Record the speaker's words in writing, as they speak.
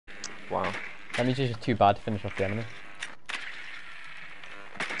Wow. That means you're just too bad to finish off the enemy.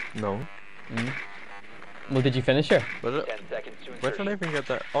 No. Well, did you finish her? Where did I even get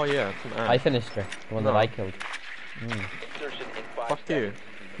that? Oh yeah, from Anne. I finished her. The one that I killed. Fuck you.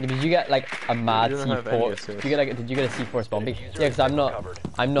 Did you get like a mad C4? Did you get a C4 zombie? Yeah, because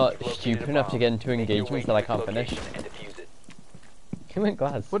I'm not stupid enough to get into engagements that I can't finish. You went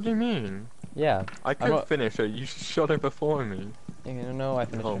glass. What do you mean? Yeah. I couldn't finish it. You shot it before me. You know, I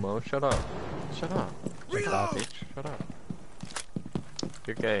finished homo. her. Shut up. Shut up. Shut up, bitch. Shut up.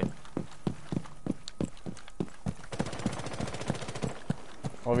 You're gay.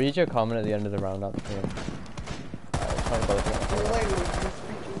 I'll read your comment at the end of the round up.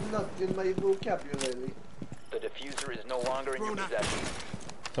 Not in my vocabulary. The diffuser is no longer in your possession.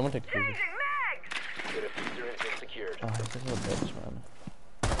 Someone took the diffuser. The diffuser has been secured. Oh, he's just a little bitch, man.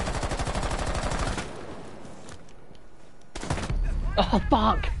 Oh,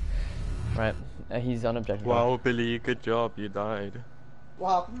 fuck! Right, he's unobjective. Wow, Billy, good job, you died.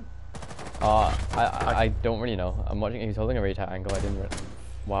 What happened? I don't really know. I'm watching, he's holding a really tight angle, I didn't really...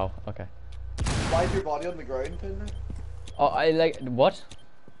 Wow, okay. Why is your body on the ground, Pinner? Oh, what?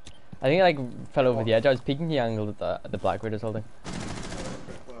 I think I like fell over the edge. I was peeking the angle that the Blackbeard is holding.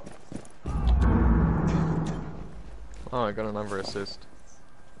 Oh, I got another assist.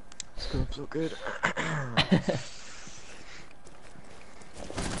 It's gonna feel good.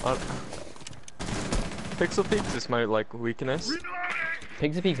 Pixel Peaks is my like weakness.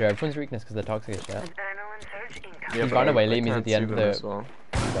 Pixel Peaks are everyone's weakness because they're toxic as shit. Yeah, he's run away, Liam. He's at the end of the. Well.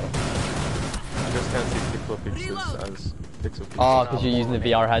 I just can't see Pixel Peaks as Pixel Peaks. Oh, because you're using the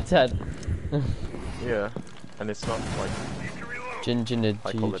VR headset. Yeah, and it's not like.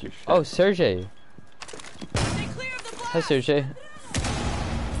 Oh, Sergey. Hi, Sergey.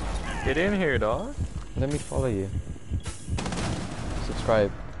 Get in here, dog. Let me follow you.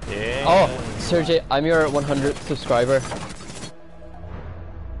 Subscribe. Yeah. Oh, Sergey, I'm your 100th subscriber.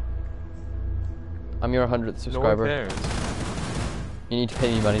 I'm your 100th subscriber. No one cares. You need to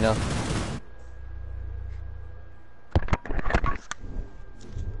pay me money now.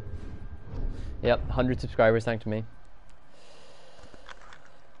 Yep, 100 subscribers thanks to me.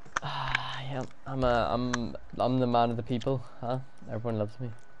 Yep, I'm the man of the people, huh? Everyone loves me.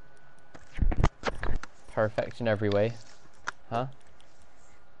 Perfect in every way, huh?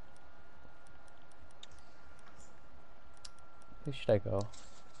 Who should I go?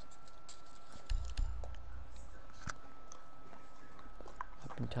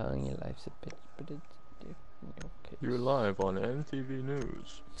 I've been telling you life's a bitch, but it's different. Okay. You're live on MTV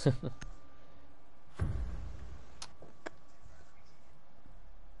News.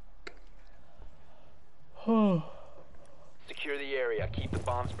 Secure the area. Keep the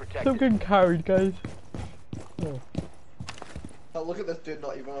bombs protected. I'm getting carried, guys. Oh. Oh, look at this dude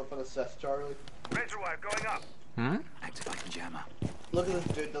not even up an assist, Charlie. Razor wire going up. Activating jammer. Look at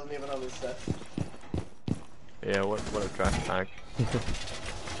this dude doesn't even have an assist. Yeah, what a trash bag.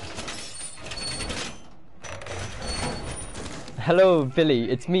 Hello, Billy.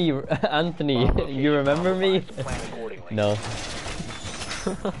 It's me, Anthony. You remember me? No.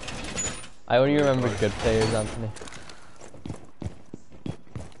 I only remember good players, Anthony.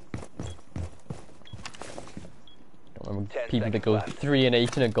 I don't remember people that go 3 and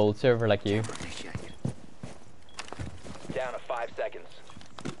 8 in a gold server like you. Down to 5 seconds.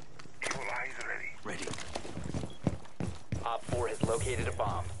 Evil eyes ready. Op 4 has located a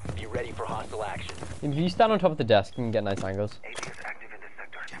bomb. Be ready for hostile action. If you stand on top of the desk, you can get nice angles. ABS active in the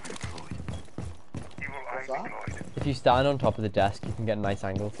sector. Evil eyes What's that? deployed. If you stand on top of the desk, you can get nice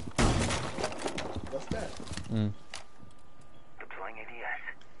angles. What's that? Deploying ADS.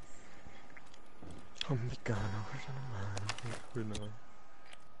 Oh my god, we're not.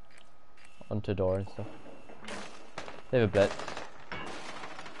 Onto door and stuff. They have a blitz.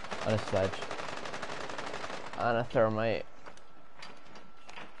 And a sledge. And a thermite.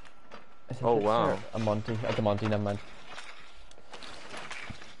 Oh wow. A Monty. At the Monty, never mind.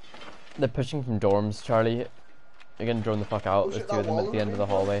 They're pushing from dorms, Charlie. They're gonna drone the fuck out. There's 2 of them at the end of the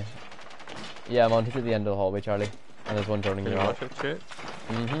hallway. Yeah, Monty's at the end of the hallway, Charlie. And there's one droning you out.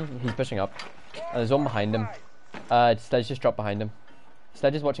 He's pushing up. And there's one behind him. Sledge just dropped behind him.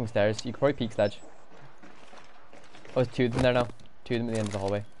 Sledge is watching stairs. You could probably peek Sledge. Oh, there's 2 of them there now. 2 of them at the end of the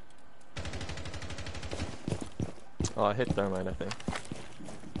hallway. Oh, I hit thermite, I think.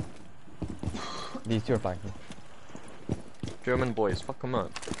 These 2 are flanking. German boys, fuck them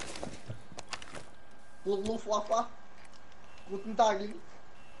up. Luftwaffe. Guten Tag.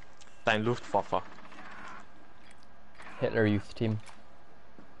 Dein Luftwaffe. Hitler Youth Team.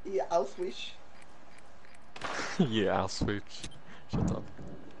 Yeah, Auschwitz. Yeah, I'll switch. Shut up.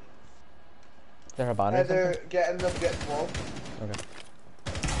 Is there a banner or Either something? get in the get wall. Okay.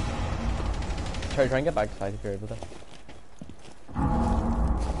 Try and get back to side if you're able to.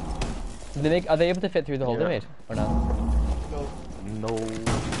 Are they able to fit through the hole they made? Or not? No. No.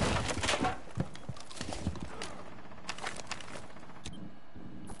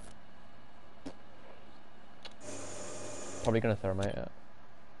 Probably gonna thermite it.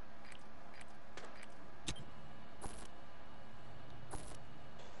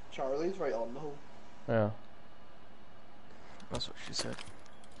 Charlie's right on the hole. Yeah. That's what she said.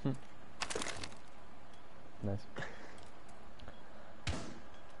 Nice.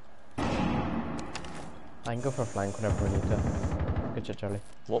 I can go for a flank whenever we need to. Good shit, Charlie.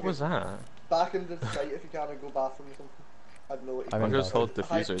 What was that? Back into the site if you can't go bathroom or something. I don't know what you I'm I in just hold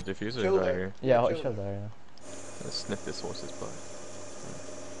Hi- diffuser. Diffuser chill is right there. here. Yeah, hot chill shell there. there, yeah. Let's sniff this horse's butt.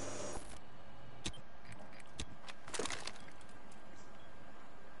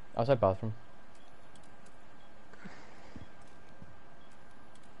 Outside bathroom.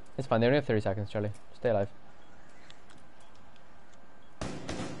 It's fine, they only have 30 seconds, Charlie. Stay alive.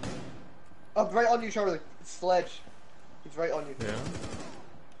 Oh, right on you, Charlie. It's Sledge. He's right on you. Yeah.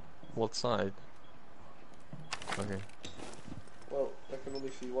 What side? Okay. Well, I can only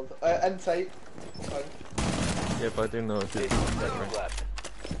see one. Inside. Okay. Yeah, but I didn't know if 15 it's seconds left.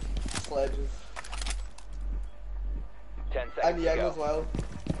 Sledges. 10 And seconds to Yang go. as well.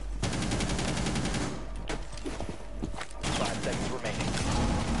 5 seconds remaining.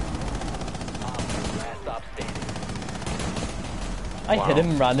 Last stop standing. I hit Wow.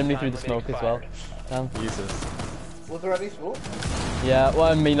 him randomly Time through the limit smoke as well. expired. Damn. Jesus. Was there any smoke? Yeah, well,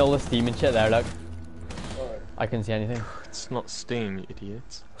 I mean, all the steam and shit there, look. Alright. I couldn't see anything. It's not steam, you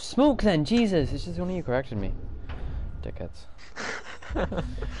idiots. Smoke then, Jesus! It's just only you corrected me. Dickheads.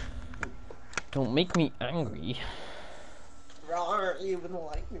 Don't make me angry. Rawr, you wouldn't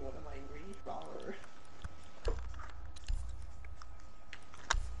like me when I'm angry. Rawr.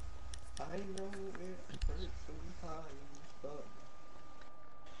 I know it hurts sometimes, but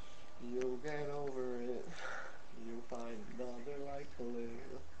you'll get over it. You'll find another like to live.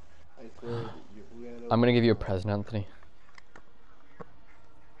 I swear that you'll get over it. I'm gonna give you a present, Anthony.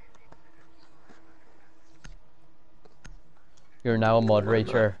 You're now a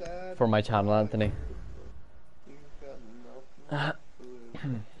moderator for my channel, Anthony. You've got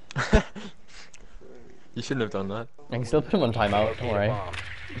nothing to lose. You shouldn't have done that. I can still put him on timeout, don't Locate a worry. bomb.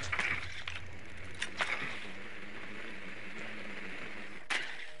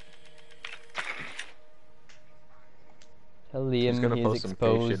 Tell He's Liam gonna he is post some gay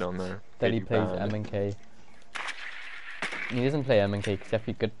exposed shit on there. that Get he you plays banned. M&K. He doesn't play M&K, because if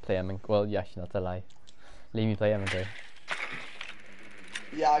he could play M&K, well, yeah, actually, that's a lie. Liam, you play M&K.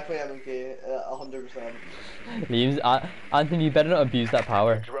 Yeah, I play MK 100%. Liam's, Anthony, you better not abuse that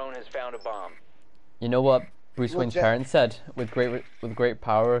power. Drone has found a bomb. You know what Bruce Well, Wayne's parents said? With great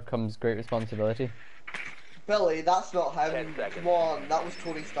power comes great responsibility. Billy, that's not him. 10 seconds. Come on, that was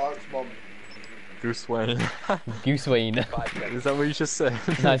Tony Stark's mum. Goose Wayne. Goose Wayne. 5 seconds. Is that what you just said?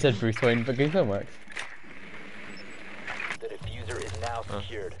 No, I said Bruce Wayne, but Goose Wayne works. The diffuser is now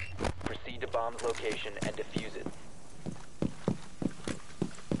secured. Proceed to bomb's location and defuse it.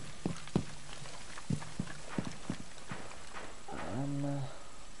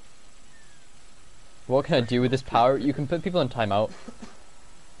 What can I do with this power? You can put people on timeout.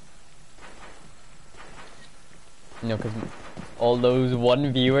 You know, because all those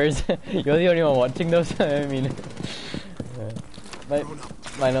one viewers, you're the only one watching those. I mean,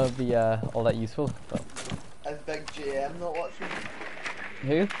 might not be all that useful. But. Is Big JM not watching?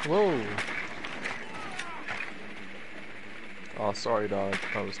 Who? Whoa. Oh, sorry, dog.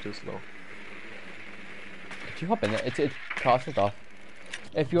 That was too slow. Could you hop in there? It's cast it off.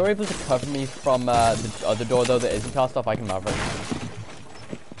 If you're able to cover me from the other door though that isn't cast off, I can maverick.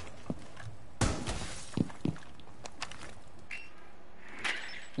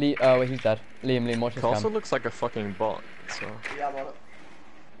 Oh wait, he's dead. Liam, watch his Castle cam. looks like a fucking bot, so... Yeah, I'm on it.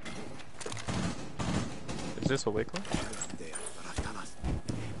 Is this a wake one?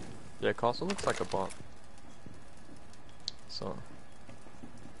 Yeah, Castle looks like a bot. So...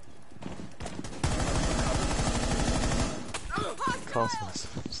 Castle is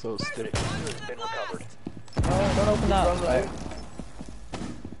so The stiff. diffuser has been recovered. Oh, don't open that. Run Right. out.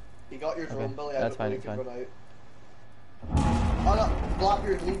 You got your drone, Okay, Billy. that's I fine, don't it's think you fine. run out. Oh no,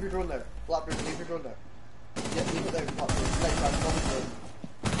 Blackbeard, leave your drone there. Blackbeard, leave your drone there. Yeah, leave it there, Blackbeard. Next time, come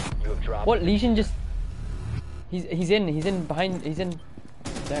with me. You have dropped. What? Legion just... He's in behind, he's in...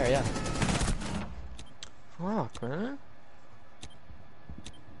 There, yeah. Fuck, man.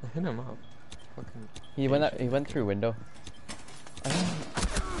 I hit him up. Fucking... He went through window.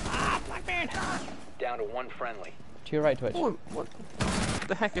 Blackbeard! down to one friendly. To your right, Twitch. Oh, what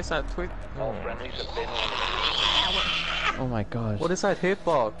the heck is that tweet? All friendlies have been eliminated. Oh my god. What is that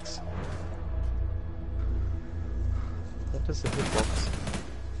hitbox? What is the hitbox?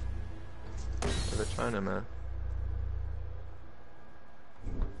 For the Chinaman.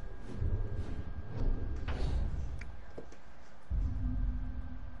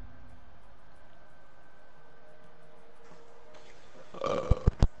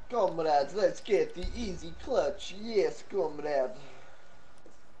 Comrades, let's get the easy clutch. Yes, comrade.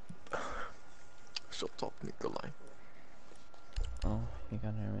 Shut up, Nikolai. Oh, you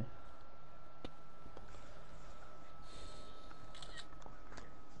can't hear me.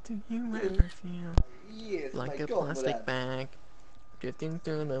 Do you ever feel Yes, like my a plastic comrade. bag drifting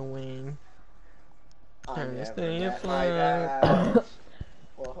through the wind? I Trying to never stay met my afloat. dad.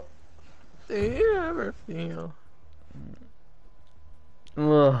 What? Do you ever feel?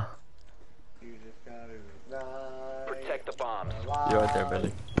 Ugh. You just gotta ride. Protect the bombs. You're right there,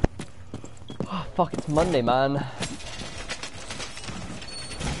 Billy. Oh, fuck, it's Monday, man.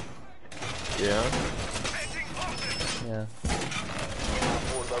 Yeah? Yeah. Op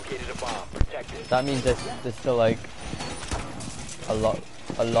 4 located a bomb. Protect it. That means there's still like a long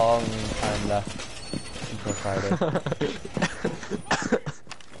time left until Friday.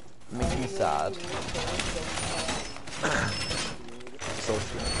 Makes me sad. So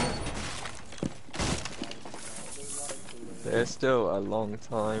true. There's still a long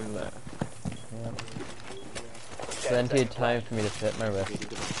time left. Yeah. Plenty of time for me to fit my wrist.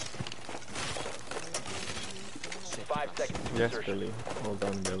 5 seconds to Yes, insertion. Billy. Well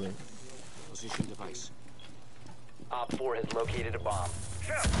done, Billy. Position device. Op 4 has located a bomb.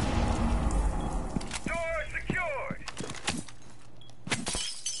 Door secured.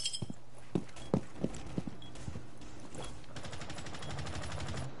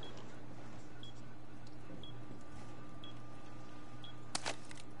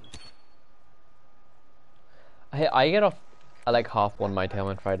 I get off at like 1:30 my time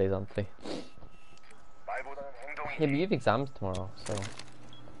on Fridays, honestly. Yeah, but you have exams tomorrow, so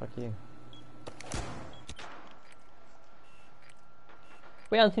fuck you.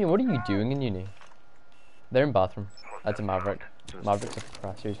 Wait, Anthony, what are you doing in uni? They're in bathroom. That's a Maverick. Maverick's a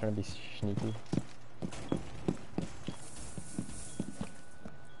press. He's trying to be sneaky.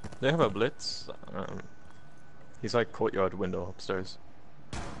 They have a blitz. He's like courtyard window upstairs.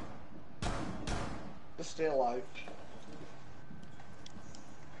 Just stay alive.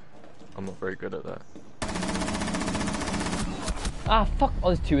 I'm not very good at that. Ah, fuck! Oh,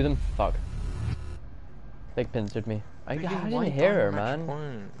 there's two of them. Fuck. Big pincered me. I didn't hear her, man.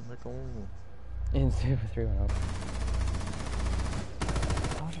 Like, oh. In Super 3 1 up.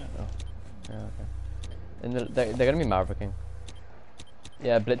 Oh, I don't know. Yeah, okay. And they're gonna be Mavericking.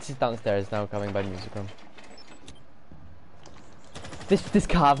 Yeah, Blitz is downstairs now, coming by the music room. This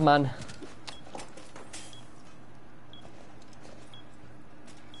Cav man.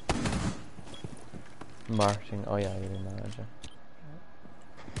 Marketing. Oh yeah, you're the manager.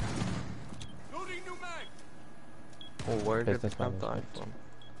 Oh, where did the Business cab die management. from?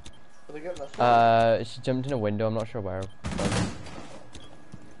 Are they getting this? She jumped in a window. I'm not sure where.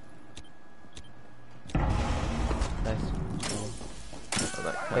 Nice. Oh,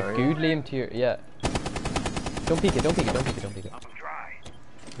 that Like, carry? good, Liam, to your yeah. Don't peek it. Don't peek it. Don't peek it. Don't peek it.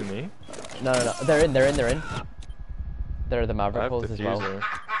 To me? No, no, no. They're in. They're in. They're in. They're the I Maverick have holes as well. diffuser.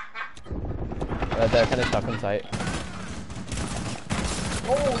 They're kind of stuck on site.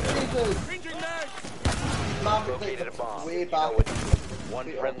 Oh, Jesus! Maverick Located a bomb. way You back. know it. One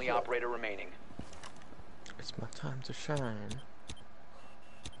Wait, friendly oh, operator remaining. It's my time to shine.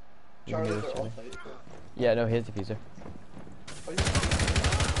 Charlie, You can do they're this, all Charlie. tight. Yeah, no, here's the diffuser.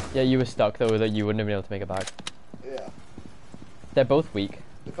 Are Yeah, you were stuck though, that you wouldn't have been able to make it back. you? Yeah. They're both weak.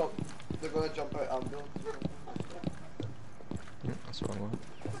 They're gonna jump out ambulance. That's the wrong one.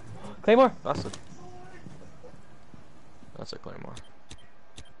 Claymore! That's a claymore.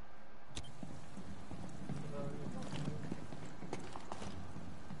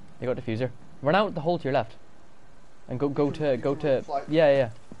 You got diffuser. Run out the hole to your left. And go to Flight. yeah.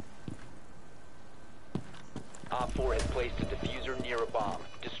 Op 4 has placed a diffuser near a bomb.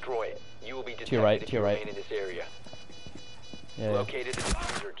 Destroy it. You will be detected your right, if to your you right. remain in this area. Yeah. Located the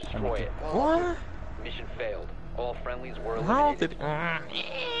diffuser. Destroy it. What? Mission failed. All friendlies were How eliminated.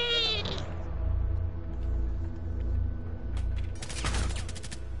 did...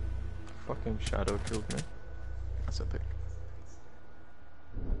 Fucking shadow killed me. That's a pick.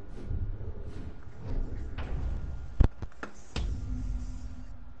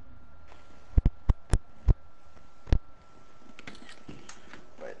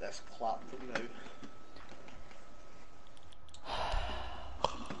 Right, let's clap them now.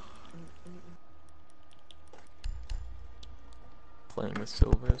 playing with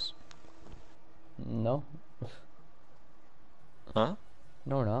silvers? No. Huh?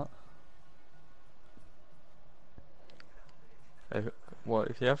 No, we're not. Well,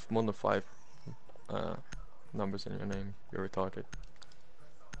 if you have more than 5 numbers in your name, you're retarded.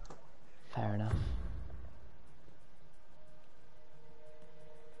 Fair enough.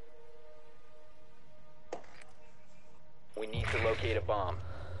 We need to locate a bomb.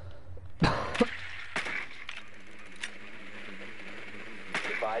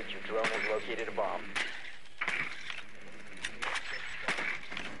 Advise your drone has located a bomb.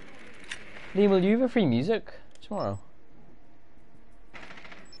 Liam, will you have free music tomorrow?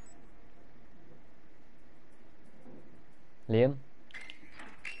 Liam?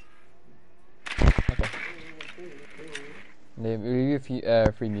 Okay. Liam, will you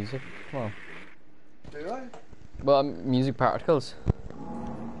have free music tomorrow? Do I? Well, music particles.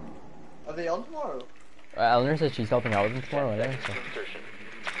 Are they on tomorrow? Eleanor says she's helping out with them tomorrow, anyway, so. Insertion.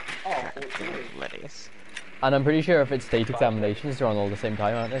 Oh, hopefully. Lettuce. And I'm pretty sure if it's state examinations, they're on all the same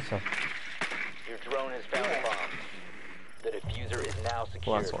time, aren't they? So. Your drone has found a bomb. The diffuser is now secured.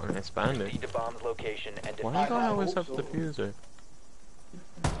 Well, that's why I'm expanding. Proceed to bomb's location and Why defuse. do I always hope have so. the diffuser?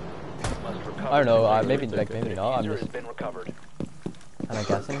 Must recover. I don't know, the maybe Diffuser maybe not. I'm diffuser just has been recovered. kind of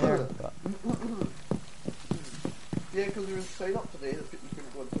guessing here. But. Yeah, because there was a sign up today that you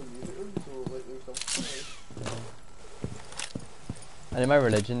couldn't go into the music room, so like there was some. And in my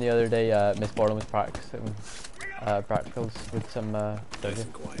religion the other day, Miss Borland was practicing practicals with some. Nice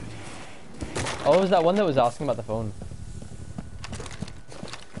and quiet. Oh, it was that one that was asking about the phone.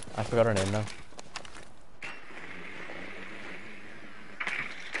 I forgot her name now.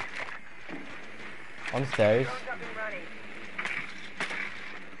 On stairs.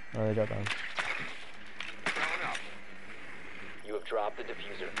 Oh, they got down. You have dropped the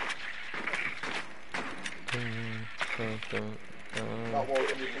diffuser. That wall,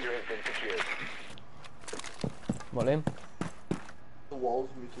 The diffuser has been secured. What, Liam? the walls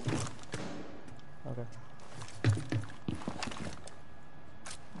muted. Okay.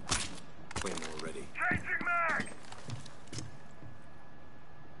 Claymore ready.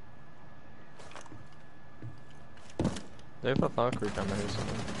 They have a Valkyrie camera here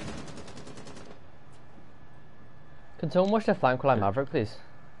somewhere. Can someone watch the flank while I'm Maverick, please?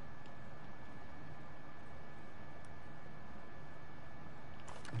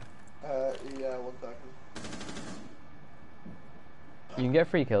 Yeah, 1 second. You can get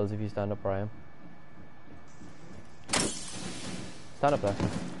free kills if you stand up where I am. Stand up there.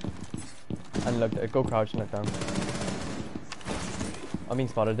 And look, go crouch and look down. I'm being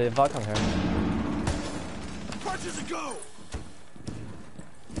spotted. They have Valkyrie here. Punches and go!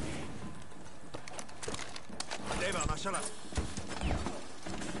 Deva, shut up.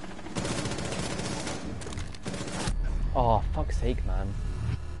 Oh, fuck's sake, man.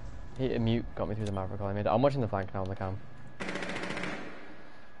 He mute got me through the Maverick I made. I'm watching the flank now on the cam.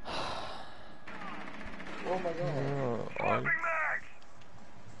 Oh my god.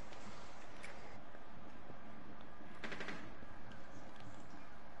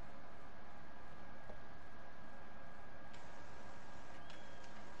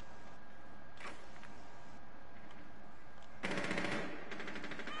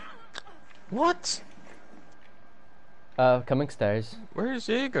 What? Coming stairs. Where is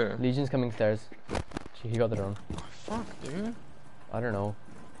Jaeger? Legion's coming stairs. He got the drone. Oh, fuck, dude. I don't know.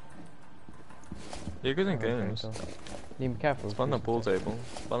 Jaeger's in I don't think games. so. Liam, be careful. Spawn the please. pool table.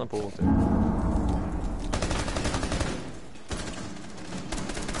 Spawn the pool table.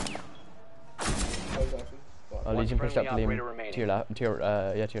 Oh, Legion pushed up friendly Liam operator remaining. to your left. To your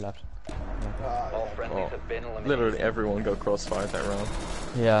yeah, to your left. All friendlies Oh. have been eliminated. Literally everyone got crossfire that round.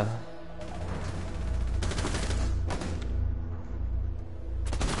 Yeah.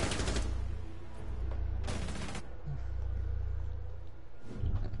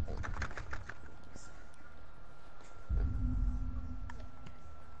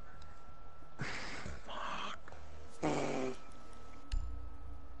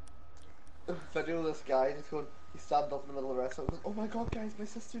 Video of this guy just going, he stands up in the middle of the restaurant and goes, oh my god guys, my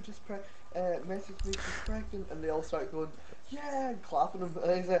sister just messaged me she's pregnant, and they all start going, yeah, and clapping him,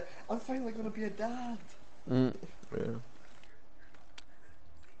 and he's like, I'm finally going to be a dad. Mm. Yeah.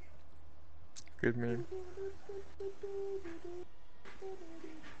 Good man.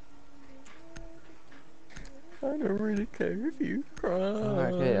 I don't really care if you cry.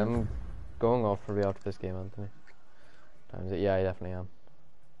 Okay, I'm going off probably after this game, Anthony. Time's it? Yeah, I definitely am.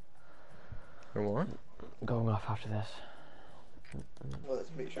 For what? Going off after this. Well, let's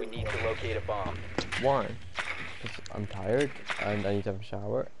make sure. We need to locate a bomb. Why? Because I'm tired and I need to have a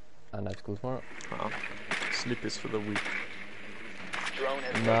shower and I have school tomorrow. Ah, sleep is for the weak. Drone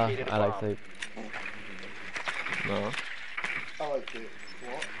has Nah, located a I like bomb. sleep. No. I like it.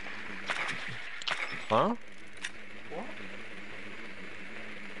 What? Huh? What?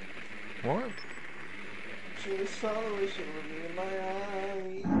 What? She was following, she looked me in my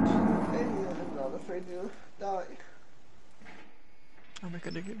eyes. Hey, I'm not afraid to die. Oh my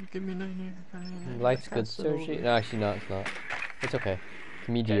god, give me 90. Life's good, Sergi. No, actually, no, it's not. It's okay. It's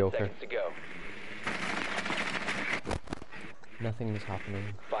 10 mediocre. seconds to go. Nothing is happening.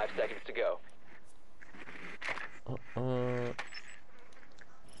 5 seconds to go.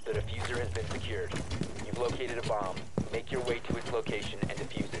 The diffuser has been secured. You've located a bomb. Make your way to its location and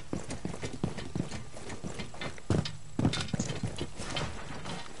defuse it.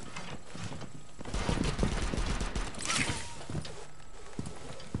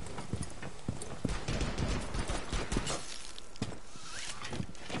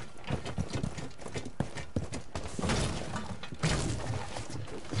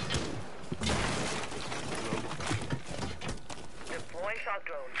 Deploying shock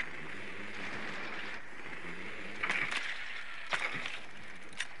drone.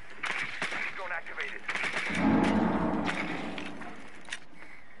 Drone activated.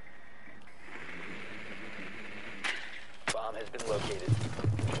 Bomb has been located.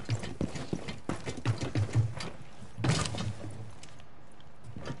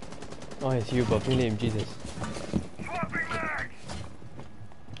 Oh, it's you, but William, Jesus. Swapping mags.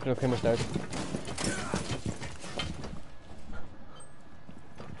 Could have stairs.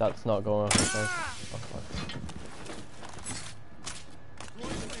 That's not going off the stairs. Oh, fuck.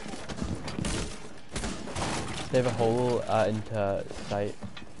 They have a hole into sight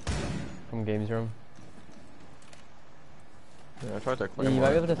from games room. Yeah, I tried to You claim might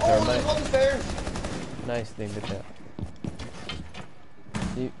be able to thermite. On the stairs! Nice thing, good shit.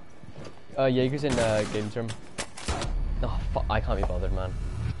 You, Jaeger's in games room. Oh fuck, I can't be bothered, man.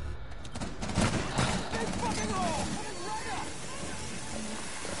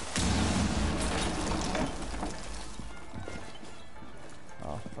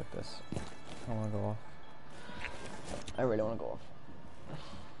 Oh fuck this. I wanna go off. I really wanna go off.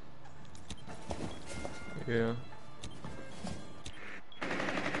 Yeah.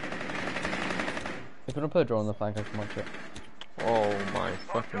 If we don't put a drone on the flank, I can watch it. Oh my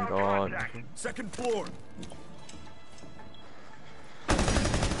fucking god. Second floor.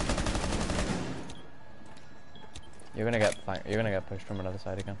 You're gonna get pushed from another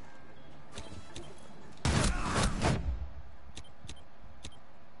side again.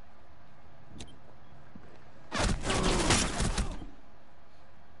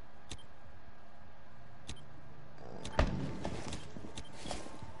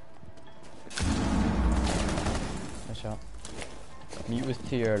 Nice shot. Mute was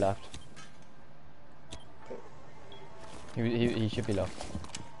to your left. He should be low.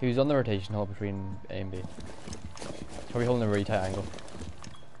 He was on the rotation hole between A and B. Probably holding a really tight angle.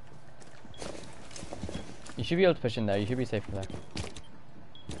 You should be able to push in there. You should be safe from there.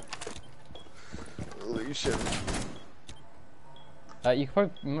 You should. You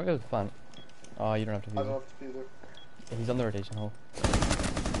might be able to plant. Oh, you don't have to I use don't it. have to be there. He's on the rotation hole.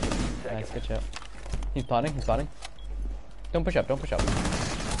 Nice, Seconds. good shot. He's planning. Don't push up. 10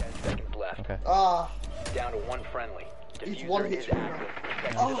 seconds left. Okay. Ah! Down to one friendly. He's one Diffuser is hit. active.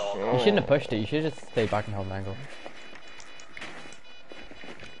 Protect Oh. it all. You shouldn't have pushed it. You should have just stayed back and held an angle.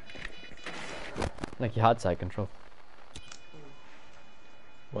 Like you had side control.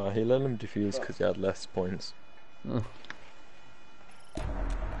 Well, he let him defuse because he had less points. Mm.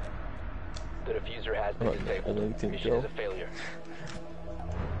 The diffuser has been Right, I disabled. don't think Mission so. is a failure.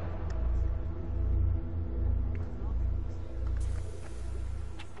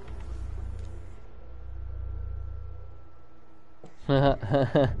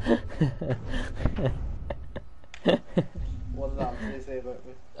 What did Anthony say about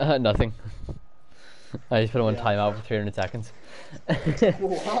me? Nothing. I just put him on Yeah. timeout for 300 seconds.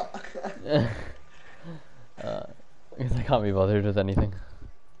 What? Because I can't be bothered with anything.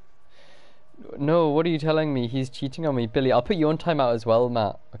 No, what are you telling me? He's cheating on me. Billy, I'll put you on timeout as well,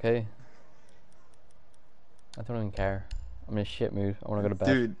 Matt, okay? I don't even care. I'm in a shit mood. I want to go to bed.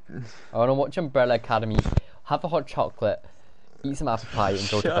 Dude, I want to watch Umbrella Academy, have a hot chocolate, eat some apple pie, and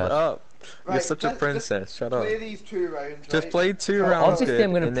go shut to bed. up. You're Right, such a just princess. Shut up. Play these 2 rounds, Just right? play 2 Oh, rounds. Obviously, good, I'm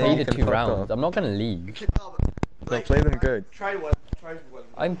going and to then play you the can 2 fuck rounds. off. I'm not going to leave. No, play them good. Try to win. Try to win.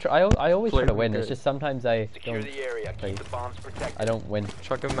 I always Play try to them win. It's good. just sometimes I Secure don't. the area. play. Keep the bombs protected. I don't win.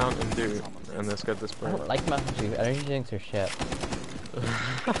 Chuck a Mountain Dew, and let's get this I break. don't like Mountain Dew. Energy drinks are shit.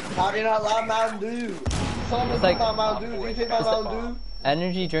 How can you not like Mountain Dew? Someone It's take like- my Mountain Dew. Do you take my Mountain Dew?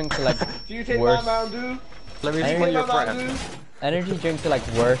 Energy drinks are like Do you take worse. my Mountain Dew? Let me Hey. play Take your my Mountain friend. Dew? Energy drinks are like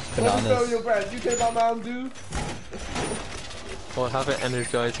worse bananas. Your bread. You take my Mountain Dew. Well, have an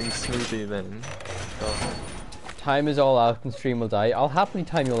energizing smoothie then. Oh. Time is all out and stream will die. I'll happily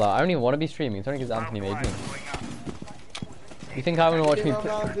time you all out. I don't even want to be streaming. It's only because Anthony made me. You think I want to watch me?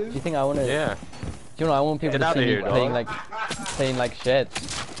 Do you think I want to? Yeah. Do you know I want people to see me here, playing like shit?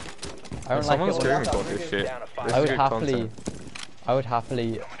 I don't like Someone's it. screaming about this shit. I would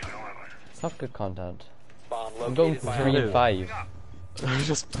happily. It's not good content. I'm going 3 and 5. I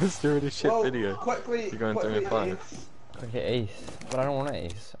just posted a really shit video. Quickly, You're going 3 and 5. Quickly ace, but I don't want to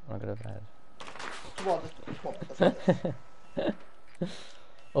ace. I'm not gonna bed. Come on, come on.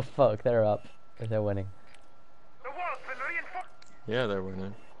 Oh fuck, they're up. Or they're winning. Yeah, they're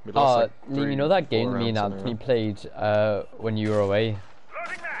winning. We Oh, lost like Liam, you know that 4 game me and rounds in a Anthony row. played when you were away?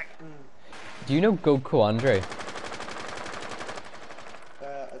 Do you know Goku Andre? I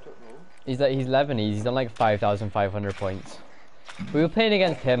don't know. He's Lebanese. He's done like 5,500 points. We were playing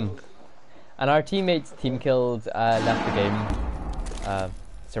against him, and our teammates team killed, left the game,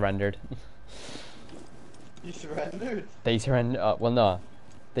 surrendered. You surrendered? They surrendered. Well, no,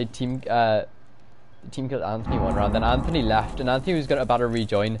 they team killed Anthony one round. Then Anthony left, and Anthony was about to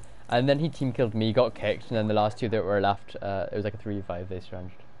rejoin, and then he team killed me, got kicked, and then the last two that were left, it was like a 3v5. They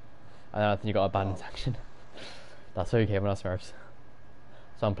surrendered, and then Anthony got a ban section. That's how he came on our Smurfs.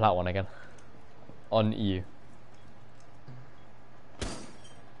 So I'm plat 1 again on EU.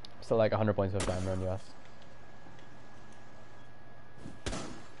 Still like 100 points of diamond on US.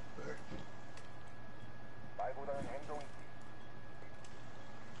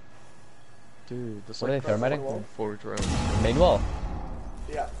 Dude, there's What are like they thermiting? 4 drones Main wall?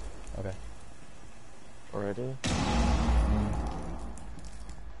 Yeah. Okay. already.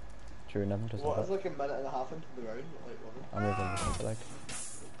 True, nothing to What, stop it's it. like a minute and a half into the round, like, I'm moving this into like.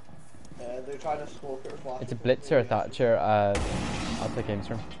 they're trying to smoke it or flash It's a it, blitz or a Thatcher, I'll take games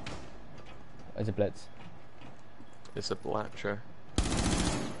from. It's a blitz. It's a blatcher.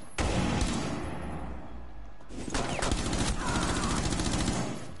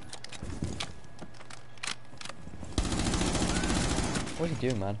 What's he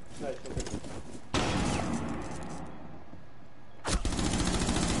doing, man? Nice, okay.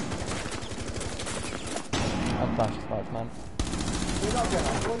 I'll flash the sparks, man. You're not getting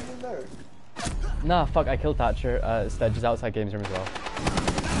that one in there. Nah, fuck, I killed Thatcher. Sledge is outside games room as well.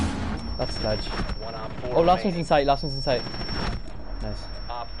 That's Sledge. Oh, last one's in sight, last one's in sight. Nice.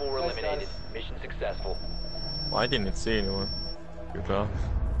 Op 4 eliminated. Nice. Mission successful. Well, I didn't see anyone. Good job.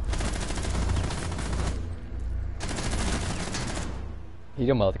 He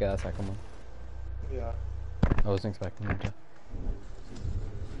did well to get that second one. Yeah. I wasn't expecting him to.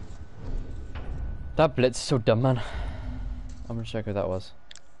 That blitz is so dumb, man. I'm gonna check who that was.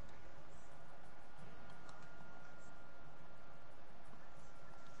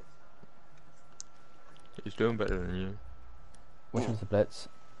 He's doing better than you. Which one's the blitz?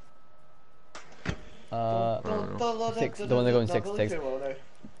 Six, the one that goes in 6-6.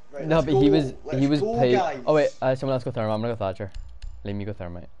 Right, No, let's but go. he was Let's go, playing. guys. Oh wait, someone else go Thermite. I'm gonna go Thatcher. Let me go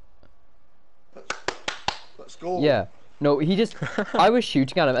Thermite. Let's go. Yeah. No, he just. I was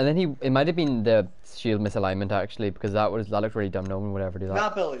shooting at him, and then it might have been the shield misalignment actually, because that looked really dumb. No one would ever do that. Nah,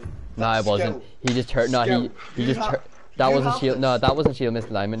 Billy. Nah, it wasn't. He just hurt. No, he just hurt. That wasn't shield. No, that wasn't shield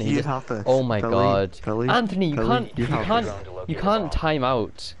misalignment. He You just. have this. Oh my Billy, god, Billy, Anthony, you Billy, can't. You can't time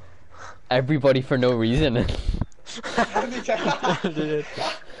out everybody for no reason.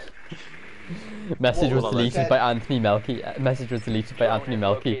 Message was What was deleted it? by Anthony Melky. Message was deleted by Anthony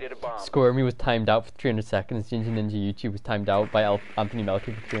Melky. Located a bomb. Squirmy was timed out for 300 seconds. Ginger Ninja YouTube was timed out by Anthony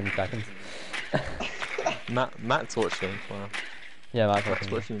Melky for 300 seconds. Matt's watching. Wow. Yeah, Matt's Matt's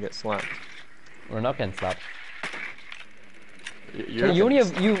watching. watching you get slapped. We're not getting slapped. You're You only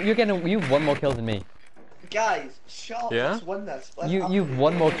have you have 1 more kill than me. Guys, shut up. Yeah? Let's win this. Let's You've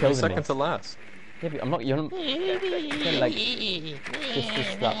 1 more kill than me. second to last. Yeah, but I'm not. You're gonna like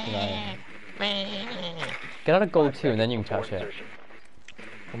just slap me. Get out of gold 2 and then you can touch it.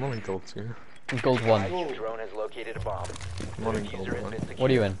 I'm only gold 2. Gold 1. Drone has located a bomb. I'm only gold Diffuser has 1. been secured.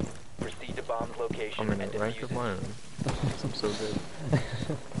 What are you in? Proceed to bomb's location I'm in and a rank defuse of it. my own. I'm so good.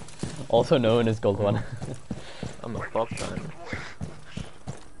 Also known as gold 1. I'm a Bob fan.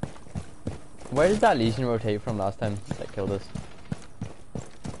 Where did that Legion rotate from last time that killed us?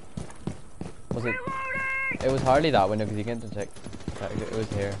 Was it? It was hardly that window because you can't detect. It was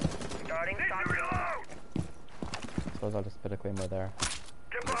here. Suppose I'll just put a claymore there.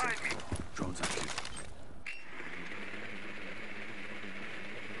 Get behind me. Drones active.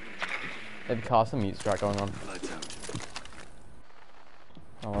 Maybe cast a mute strat going on. Lights out.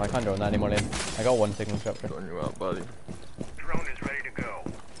 Oh, well, I can't drone that anymore, Liam. I got 1 signal disruptor. Going you out, buddy. Drone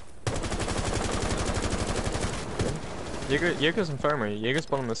Jaeger's infirmary. Jaeger's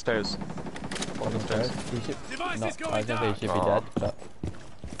bottom of the stairs. Bottom of the stairs. He should. Device No, is I going was gonna say down. he should be Aw. dead, but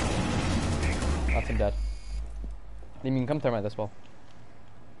that's him dead. You mean come thermite this wall?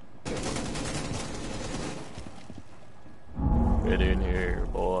 Get in here,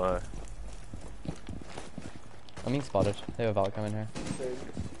 boy. I'm being spotted. They have a Valcom in here. Same.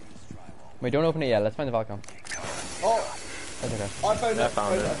 Wait, don't open it yet. Let's find the Valcom. Oh, That's okay. I found Yeah, it. I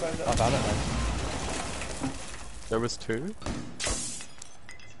found it. I found it. I found it now. There was two?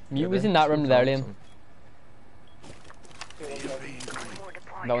 Mute was in that room there, Liam.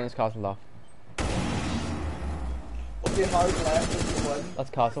 That one is castle off. Okay, hard left is the win. That's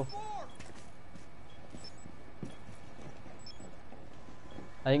castle.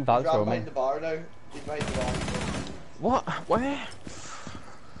 I think Val's Grab roaming. behind the bar now. He's behind the bar. What? Where?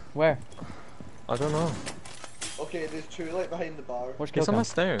 Where? I don't know. Okay, there's two like behind the bar. Where's kill It's on my cam?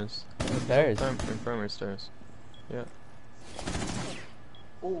 stairs. The stairs. Down infirmary stairs. Yeah.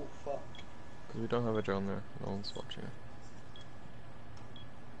 Oh fuck. Because we don't have a drone there. No one's watching it.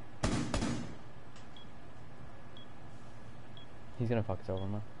 He's gonna fuck us over,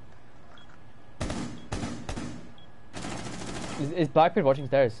 man. Is Blackbeard watching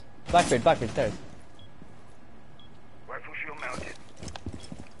stairs? Blackbeard stairs. Rifle shield mounted.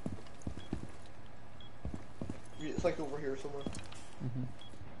 It's like over here somewhere.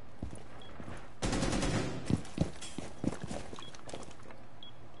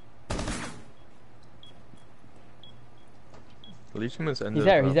 Legion was ended. He's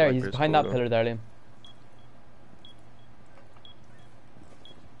there, at he's there, he's Blackbeard's behind that photo. pillar there, Liam.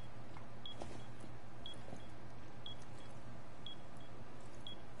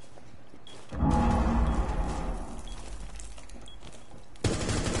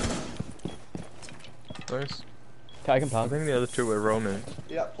 Nice. Okay, I can I plant. think the other two were roaming.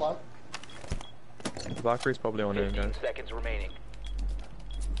 Yeah, plant. The Blackbeard's probably on in, 15 guys. seconds remaining.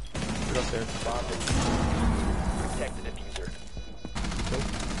 Get up there. Bomb protect the diffuser.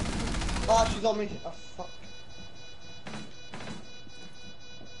 Ah, she's on me. Ah, fuck.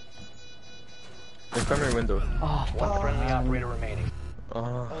 Infirmary window. Oh, One friendly operator remaining.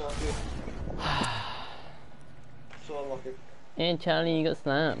 Unlucky. So unlucky. and Charlie, you got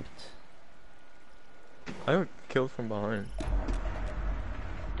slapped. I got killed from behind.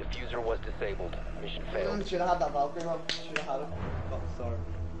 Diffuser was disabled. Mission failed. Should have had that Valkyrie, man. Should have had him. Oh, sorry.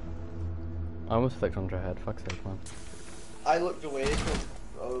 I almost flicked on her head, fuck's sake, man. I looked away because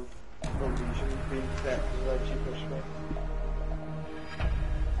of the Legion being set and then she pushed me.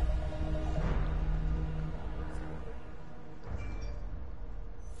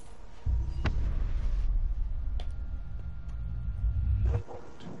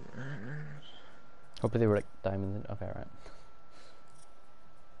 Hopefully they were like diamonds in. Okay, right.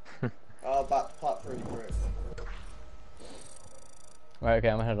 Back to platform for it. Right, okay,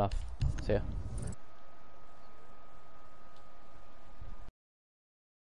 I'm heading off. See ya.